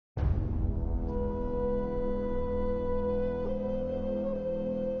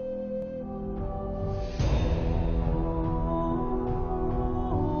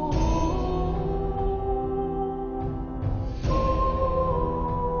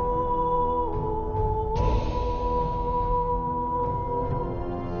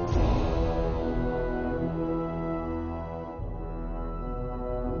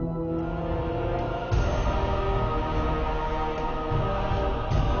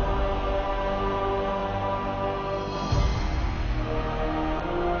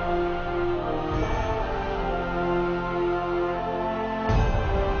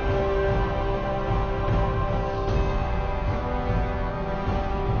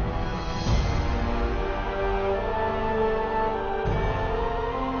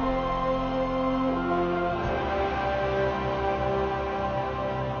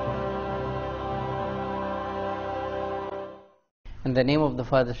In the name of the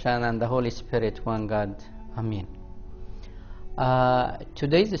Father, Son, and the Holy Spirit, one God. Amen.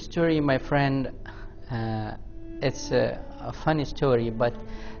 Today's story, my friend, it's a funny story, but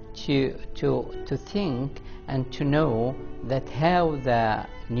to think and to know that how the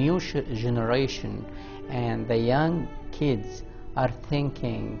new generation and the young kids are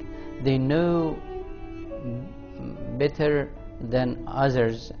thinking, they know better than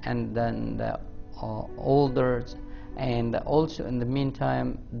others and than the elders, and also in the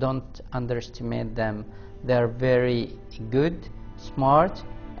meantime don't underestimate them. They are very good, smart,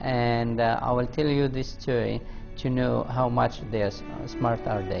 and I will tell you this story to know how much they are smart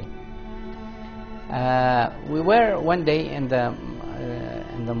are they. We were one day in the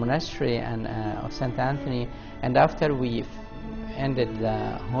monastery of St. Antony, and after we ended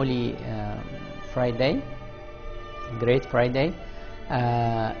the Holy Friday, Great Friday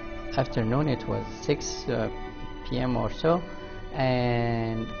afternoon, it was 6 p.m. or so,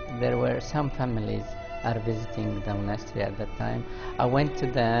 and there were some families are visiting the monastery at that time. I went to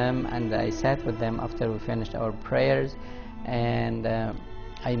them and I sat with them after we finished our prayers, and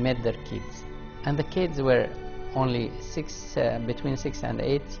I met their kids. And the kids were only between 6 and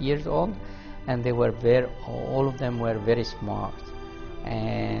 8 years old, and they were all of them were very smart.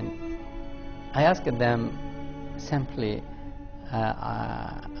 And I asked them simply,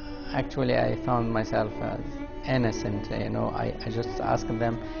 actually I found myself as innocent, I just asked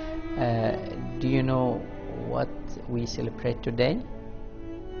them, do you know what we celebrate today?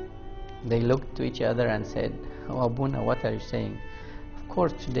 They looked to each other and said, oh, Abuna, what are you saying? Of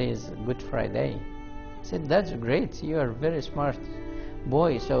course today is Good Friday. I said, that's great, you are very smart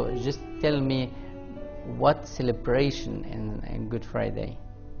boy, so just tell me what celebration in Good Friday.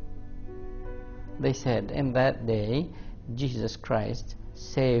 They said, in that day Jesus Christ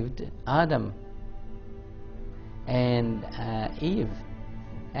saved Adam and Eve,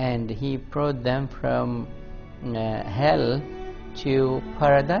 and he brought them from hell to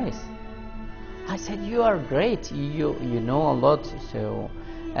paradise. I said, you are great, you know a lot, so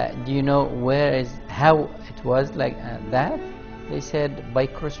do you know how it was like that? They said, by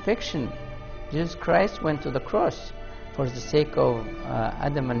crucifixion. Jesus Christ went to the cross for the sake of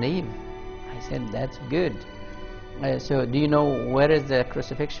Adam and Eve. I said, that's good. So do you know where the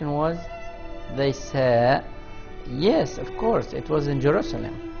crucifixion was? They said, yes, of course, it was in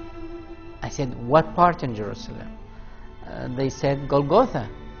Jerusalem. I said, what part in Jerusalem? They said, Golgotha.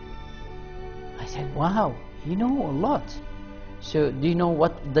 I said, wow, you know a lot. So do you know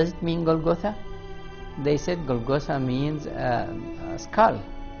what does it mean, Golgotha? They said, Golgotha means a skull.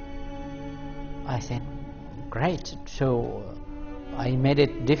 I said, great. So I made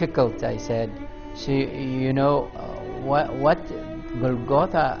it difficult. I said, so you know what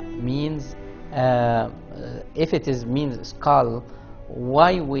Golgotha means? If it means skull,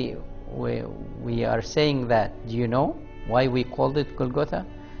 why we are saying that? Do you know why we called it Golgotha?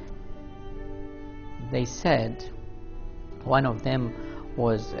 They said, one of them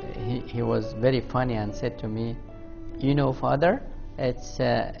was he was very funny and said to me, you know, Father, it's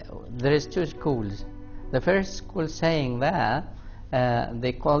there is two schools. The first school saying that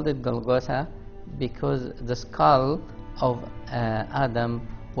they called it Golgotha because the skull of Adam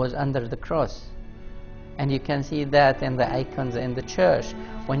was under the cross, and you can see that in the icons in the church.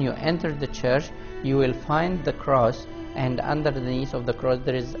 When you enter the church, you will find the cross, and underneath of the cross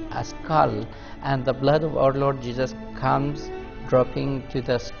there is a skull, and the blood of our Lord Jesus comes dropping to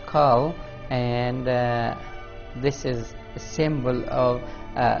the skull, and this is a symbol of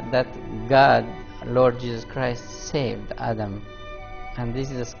that God, Lord Jesus Christ, saved Adam, and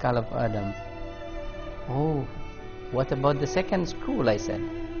this is the skull of Adam. Oh, what about the second school? I said.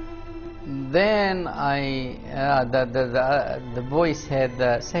 Then the boy said,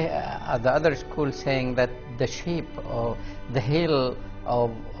 the other school saying that the shape of the heel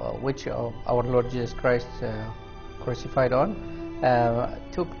of which of our Lord Jesus Christ crucified on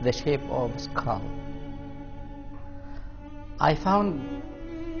took the shape of skull. I found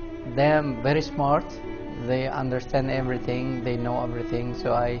them very smart. They understand everything. They know everything.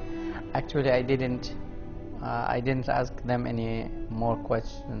 So I didn't ask them any more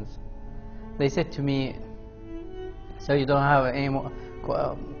questions. They said to me, so you don't have any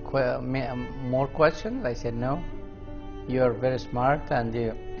more questions? I said, no, you are very smart and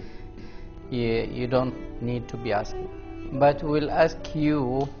you don't need to be asking. But we'll ask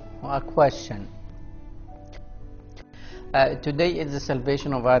you a question. Today is the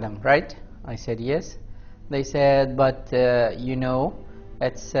salvation of Adam, right? I said, yes. They said, but you know,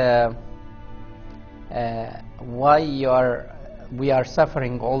 it's why we are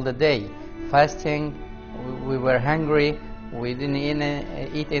suffering all the day. Fasting, we were hungry, We didn't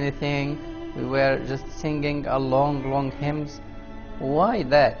eat anything. We were just singing a long hymns. Why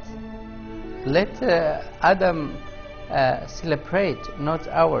that? Let Adam celebrate, not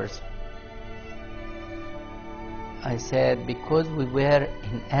ours. I said, because we were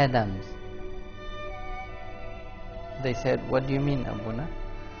in Adam's. They said, what do you mean, Abuna?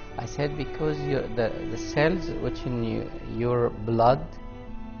 I said, because the cells which in your blood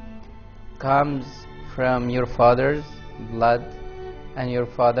comes from your father's blood, and your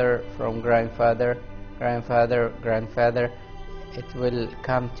father from grandfather, grandfather, it will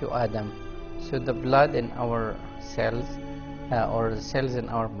come to Adam. So the blood in our cells, or the cells in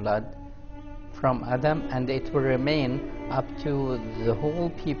our blood, from Adam, and it will remain up to the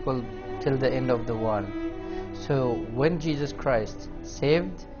whole people till the end of the world. So when Jesus Christ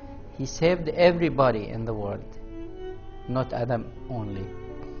saved, He saved everybody in the world, not Adam only.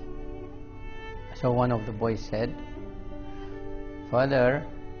 So one of the boys said, Father,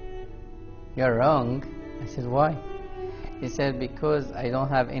 you're wrong. I said, why? He said, because I don't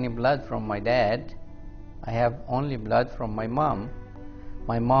have any blood from my dad. I have only blood from my mom.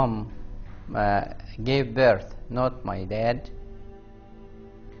 My mom gave birth, not my dad.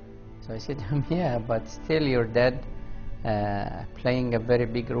 So I said to him, yeah, but still your dad playing a very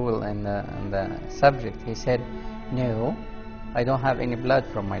big role in the subject. He said, no, I don't have any blood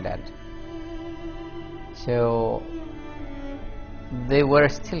from my dad. So they were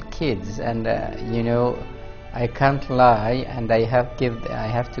still kids, and I can't lie, and I have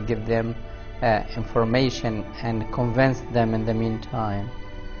to give them information and convince them in the meantime.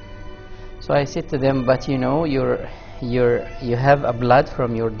 So I said to them, but you have a blood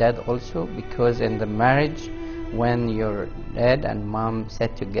from your dad also, because in the marriage, when your dad and mom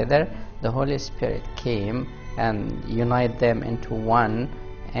sat together, the Holy Spirit came and united them into one.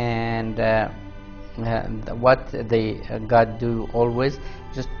 And what God do always,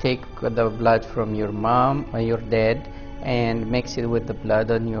 just take the blood from your mom or your dad and mix it with the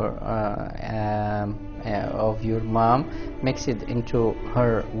blood on your of your mom, mix it into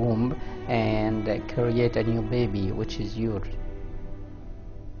her womb, and create a new baby, which is yours.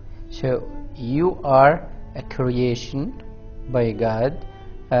 So you are a creation by God,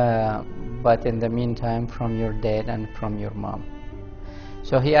 but in the meantime from your dad and from your mom.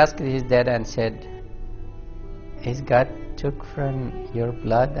 So he asked his dad and said, is God took from your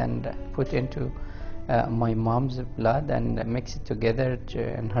blood and put into my mom's blood and mix it together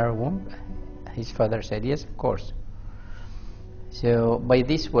in her womb? His father said, yes, of course. So by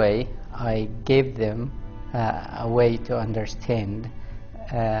this way, I gave them a way to understand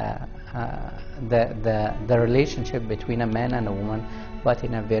the relationship between a man and a woman, but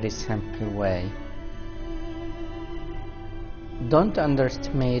in a very simple way. Don't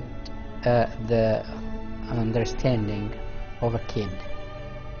underestimate the understanding of a kid.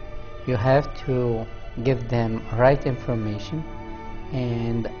 You have to give them right information,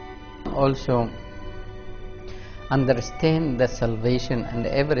 and also understand the salvation and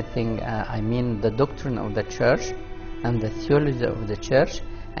everything, the doctrine of the church and the theology of the church,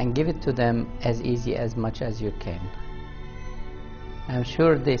 and give it to them as easy as much as you can. I'm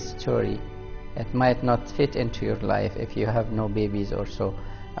sure this story, it might not fit into your life if you have no babies or so,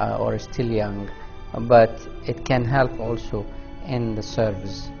 or still young, but it can help also in the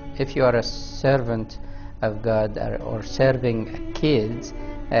service. If you are a servant of God, or serving kids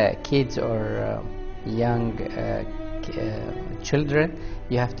or young children,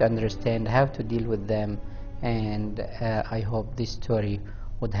 you have to understand how to deal with them, and I hope this story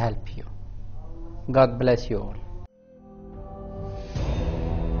would help you. God bless you all.